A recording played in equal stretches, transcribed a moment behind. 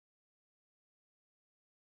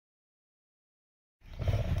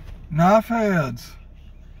Knife heads,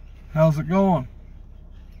 how's it going?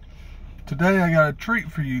 Today I got a treat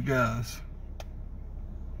for you guys.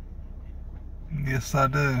 Yes, I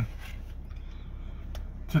do.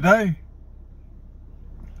 Today,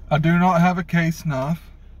 I do not have a case knife.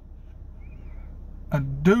 I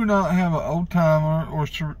do not have an old timer or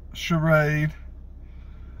charade.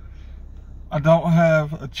 I don't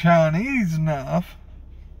have a Chinese knife.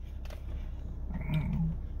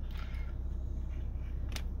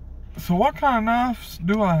 So what kind of knives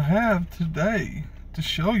do I have today to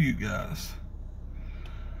show you guys?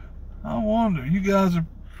 I wonder, you guys are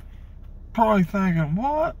probably thinking,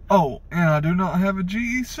 what? Oh, and I do not have a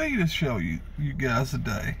GEC to show you guys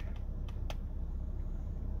today.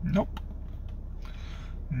 Nope.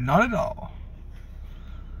 Not at all.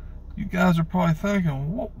 You guys are probably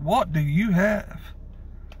thinking, what do you have?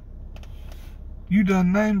 You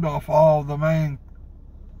done named off all the main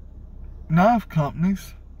knife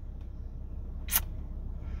companies.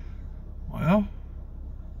 Well,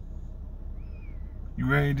 you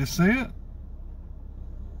ready to see it?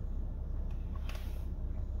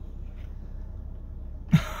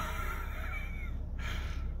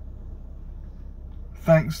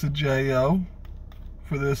 Thanks to J.O.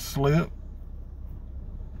 for this slip.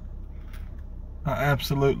 I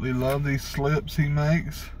absolutely love these slips he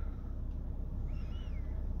makes.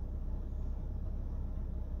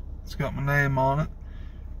 It's got my name on it.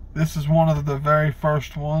 This is one of the very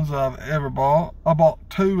first ones I've ever bought. I bought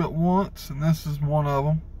two at once, and this is one of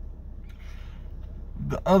them.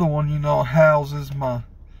 The other one, you know, houses my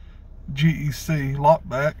GEC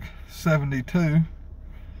Lockback 72.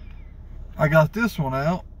 I got this one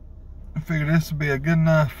out. I figured this would be a good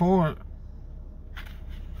knife for it.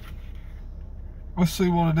 Let's see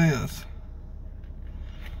what it is.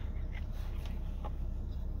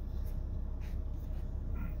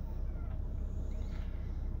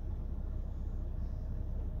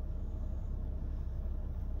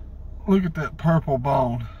 Look at that purple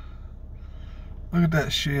bone. Look at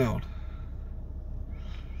that shield.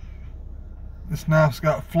 This knife's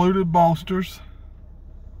got fluted bolsters.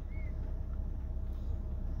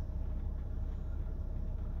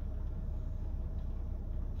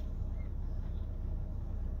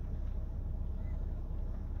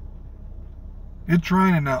 It's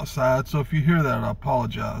raining outside, so if you hear that, I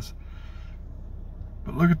apologize.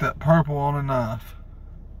 But look at that purple on a knife.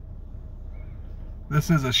 This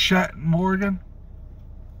is a Shatton Morgan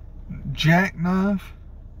jackknife.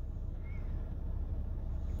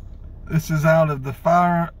 This is out of the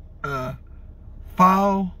File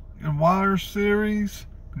and Wire series,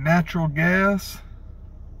 natural gas.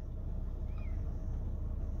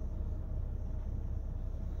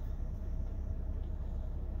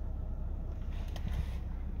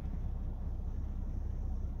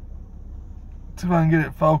 See if I can get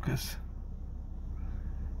it focused.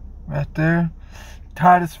 Right there.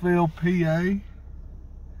 Titusville, PA.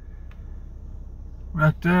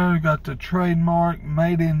 Right there, we got the trademark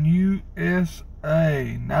made in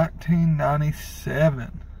USA,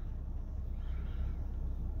 1997.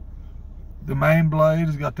 The main blade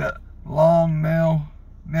has got that long nail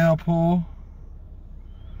pull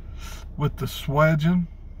with the swedging.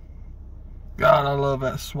 God, I love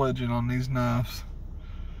that swedging on these knives.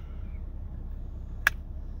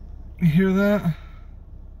 You hear that?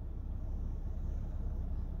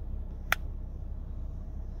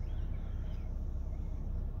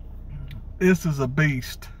 This is a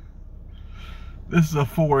beast. This is a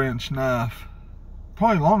 4-inch knife.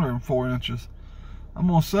 Probably longer than 4 inches. I'm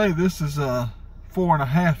going to say this is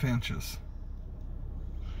 4.5 inches.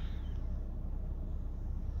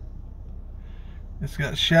 It's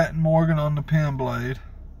got Shatton Morgan on the pen blade.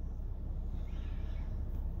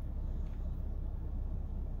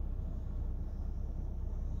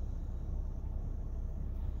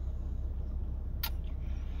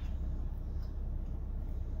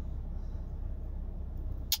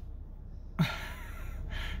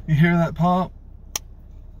 You hear that pop?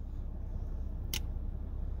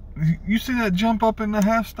 You see that jump up in the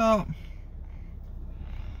half stop?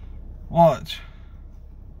 Watch.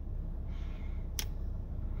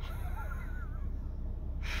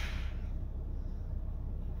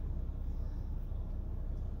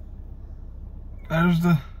 There's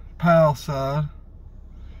the PAL side.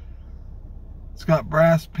 It's got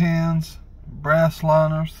brass pins, brass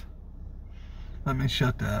liners. Let me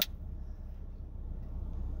shut that.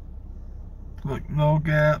 Look, no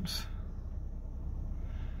gaps.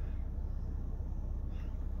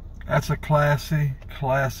 That's a classy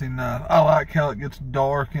knife. I like how it gets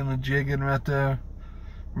dark in the jigging right there.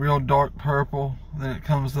 Real dark purple. Then it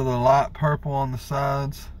comes to the light purple on the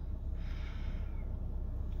sides.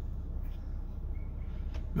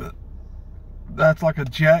 But that's like a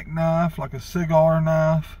jackknife, like a cigar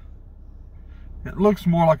knife. It looks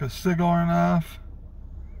more like a cigar knife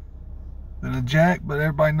than a jack, but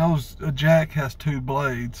everybody knows a jack has two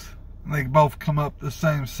blades. And they both come up the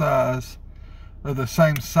same size, or the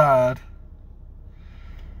same side.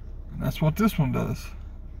 And that's what this one does.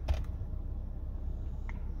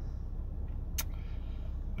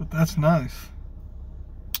 But that's nice.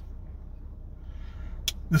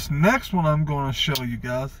 This next one I'm going to show you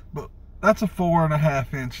guys, but that's a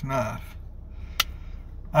 4.5 inch knife.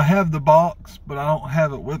 I have the box, but I don't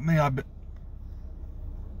have it with me. I've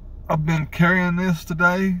been carrying this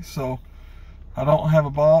today, so I don't have a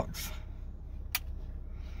box.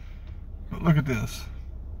 But look at this.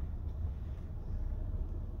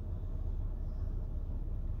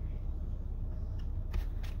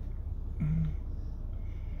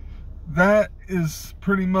 That is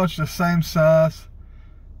pretty much the same size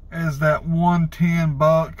as that 110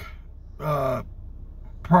 buck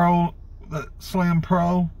Pro, that Slim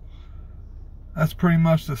Pro. That's pretty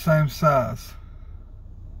much the same size.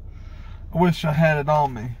 I wish I had it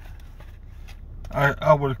on me.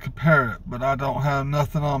 I would compare it, but I don't have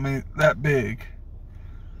nothing on me that big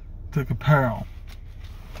to compare them.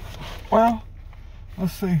 Well,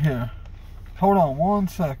 let's see here. Hold on one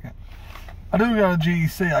second. I do got a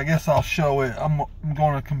GEC. I guess I'll show it. I'm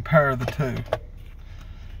going to compare the two,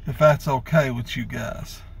 if that's okay with you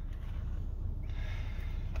guys.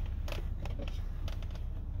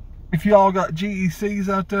 If y'all got GECs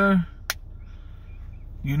out there,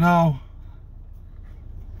 you know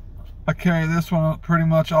I carry this one pretty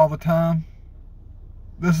much all the time.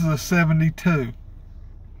 This is a 72.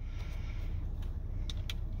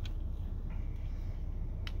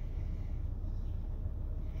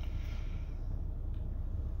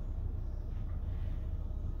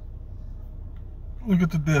 Look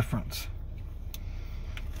at the difference.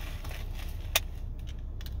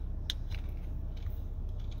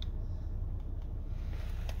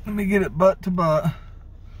 Let me get it butt to butt.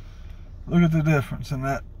 Look at the difference in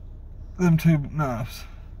them two knives.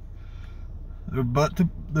 They're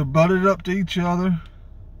butted up to each other.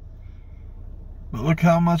 But look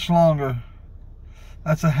how much longer.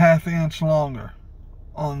 That's a 1/2 inch longer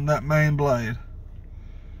on that main blade.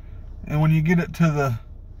 And when you get it to the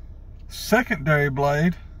secondary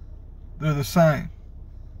blade, they're the same.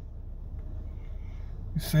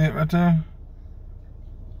 You see it right there?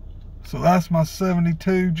 So that's my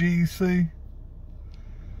 72 GEC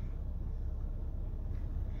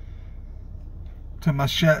to my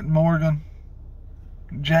Shatton Morgan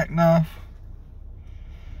jackknife.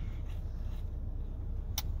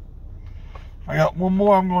 I got one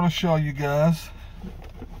more I'm going to show you guys.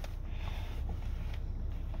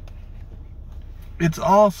 It's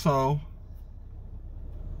also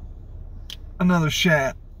another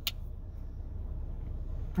Shat.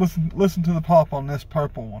 Listen to the pop on this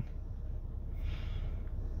purple one.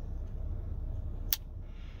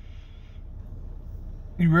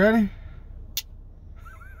 You ready?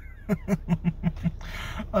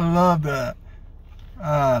 I love that.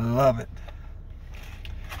 I love it.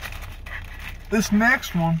 This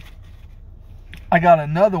next one, I got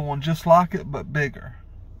another one just like it but bigger.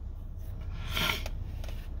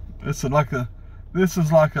 This is like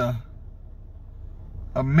a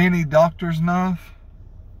mini doctor's knife.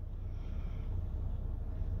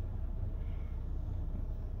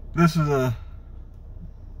 This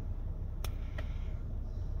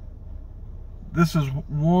is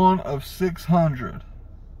one of 600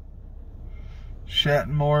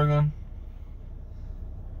 Shatton Morgan.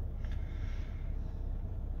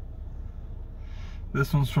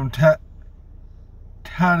 This one's from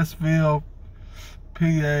Titusville,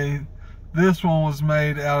 PA. This one was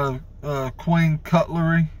made out of Queen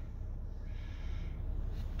Cutlery.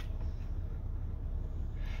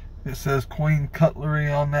 It says Queen Cutlery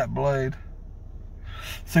on that blade.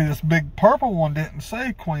 See, this big purple one didn't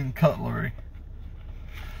say Queen Cutlery.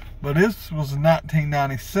 But this was a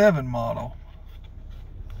 1997 model.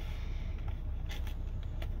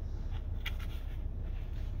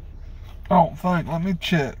 I don't think. Let me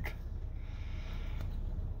check.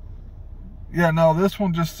 Yeah, no, this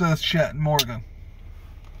one just says Shatton Morgan.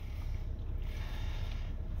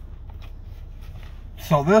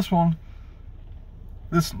 So this one,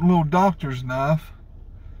 this little doctor's knife,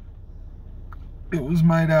 it was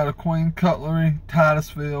made out of Queen Cutlery,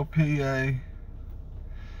 Titusville, PA.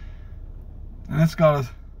 And it's got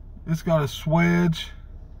a swedge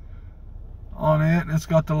on it, and it's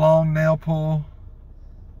got the long nail pull.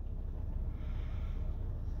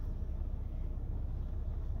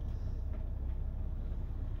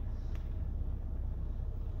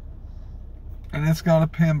 And it's got a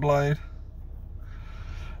pen blade.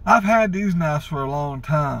 I've had these knives for a long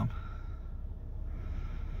time.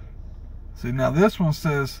 See, now this one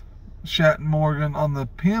says Shatton Morgan on the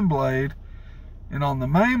pen blade, and on the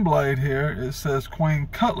main blade here it says Queen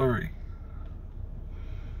Cutlery.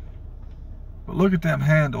 But look at them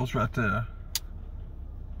handles right there.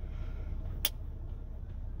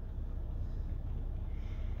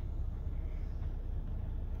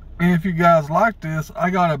 And if you guys like this, I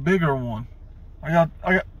got a bigger one. I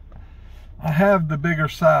have the bigger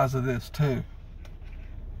size of this too.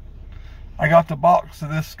 I got the box of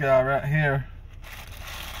this guy right here.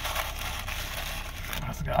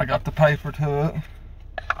 I got the paper to it.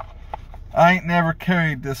 I ain't never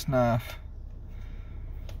carried this knife,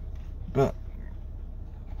 but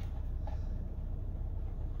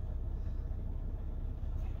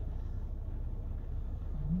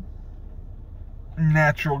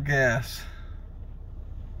natural gas.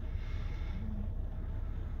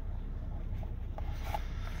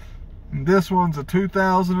 And this one's a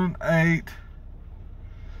 2008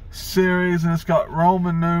 series, and it's got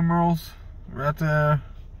Roman numerals right there.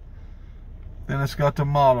 Then it's got the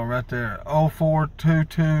model right there,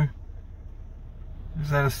 0422. Is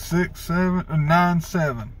that a 67 or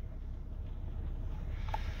 97?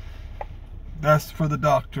 That's for the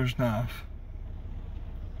doctor's knife.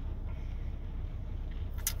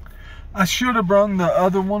 I should have brought the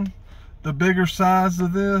other one, the bigger size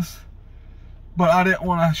of this, but I didn't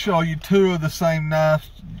want to show you two of the same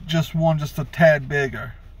knives, just one just a tad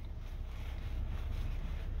bigger.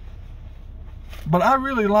 But I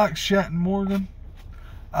really like Shatton Morgan.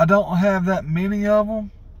 I don't have that many of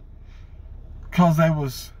them, because they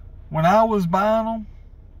was, when I was buying them,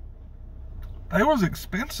 they was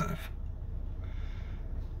expensive.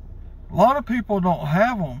 A lot of people don't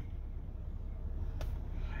have them.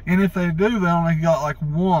 And if they do, they only got like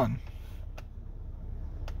one.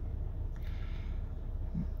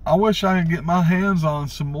 I wish I could get my hands on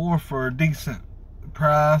some more for a decent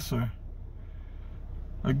price, or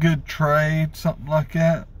a good trade, something like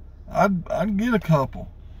that. I'd get a couple.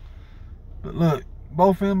 But look,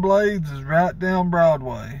 both end blades is right down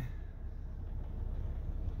Broadway.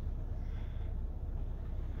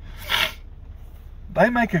 They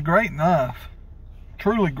make a great knife.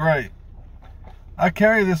 Truly great. I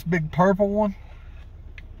carry this big purple one.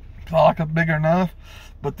 I like a bigger knife.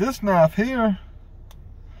 But this knife here,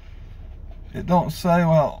 it don't say,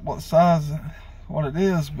 well, what size, what it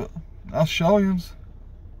is, but I'll show you.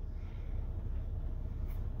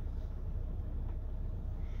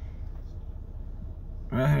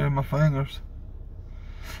 Right here in my fingers.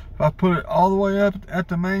 If I put it all the way up at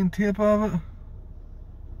the main tip of it,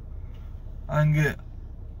 I can get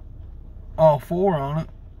all four on it.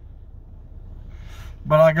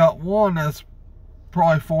 But I got one that's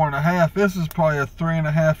probably 4.5. This is probably a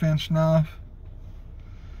 3.5 inch knife.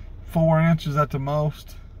 4 inches at the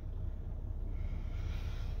most.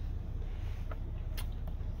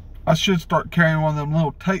 I should start carrying one of them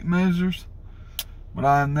little tape measures, but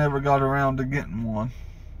I never got around to getting one.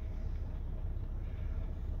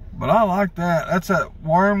 But I like that. That's that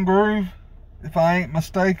Worm Groove, if I ain't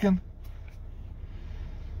mistaken.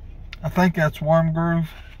 I think that's Worm Groove.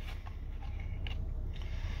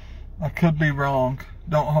 I could be wrong.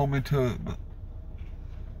 Don't hold me to it, but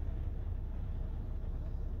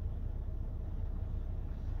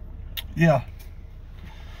yeah.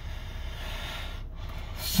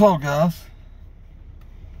 So guys,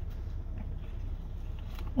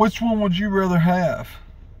 which one would you rather have?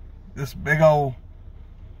 This big old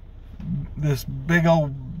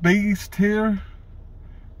beast here,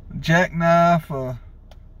 jackknife, a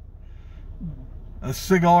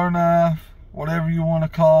cigar knife, whatever you want to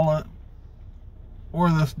call it, or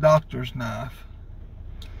this doctor's knife?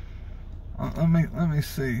 Let me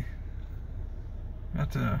see. Right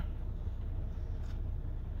there.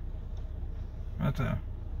 Right there.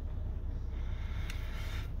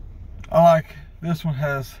 I like this one,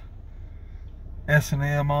 has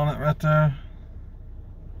S&M on it right there.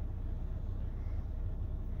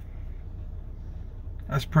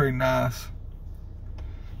 That's pretty nice.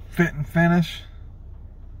 Fit and finish.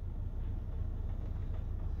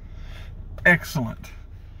 Excellent.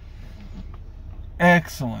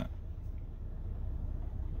 Excellent.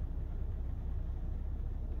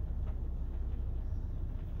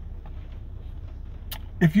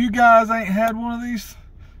 If you guys ain't had one of these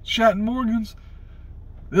Shatton Morgans,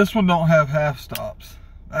 this one don't have half stops.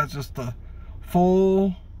 That's just the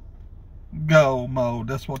full go mode.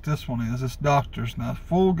 That's what this one is. This doctor's knife.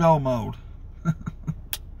 Full go mode.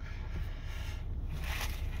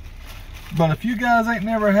 But if you guys ain't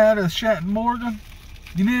never had a Shatton Morgan,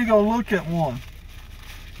 You need to go look at one.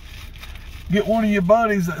 Get one of your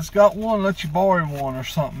buddies that's got one, let you borrow one or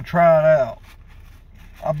something, try it out.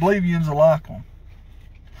 I believe you'll like them.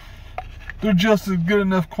 They're just as good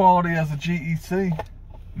enough quality as a GEC.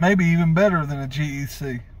 Maybe even better than a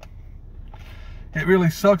GEC. It really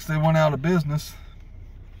sucks they went out of business.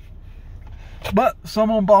 But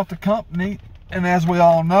someone bought the company, and as we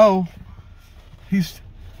all know,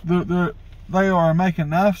 they are making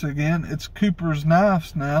knives again. It's Cooper's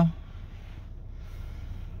Knives now.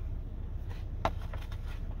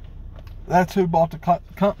 That's who bought the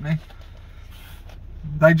company.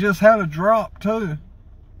 They just had a drop too.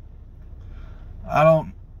 I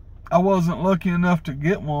wasn't lucky enough to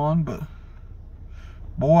get one, but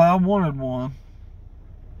boy, I wanted one.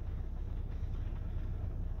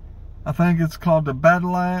 I think it's called the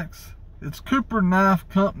Battle Axe. It's Cooper Knife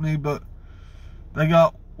Company, but they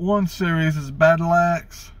got one series is Battle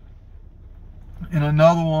Axe, and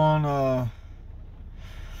another one, I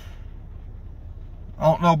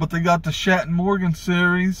don't know, but they got the Shatton Morgan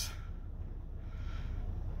series.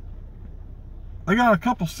 They got a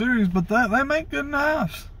couple series, but they make good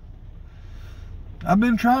knives. I've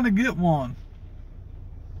been trying to get one.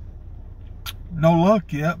 No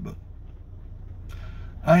luck yet, but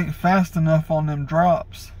I ain't fast enough on them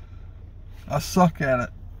drops. I suck at it.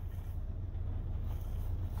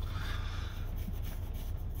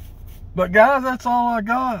 But guys, that's all I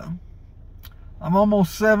got. I'm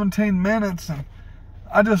almost 17 minutes, and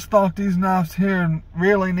I just thought these knives here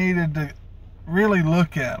really needed to really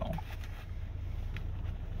look at them.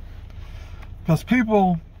 Because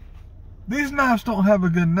these knives don't have a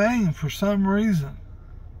good name for some reason.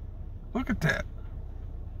 Look at that.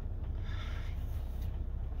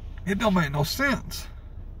 It don't make no sense.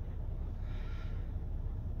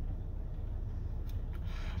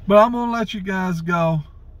 But I'm going to let you guys go.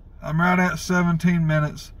 I'm right at 17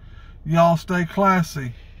 minutes. Y'all stay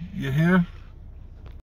classy. You hear?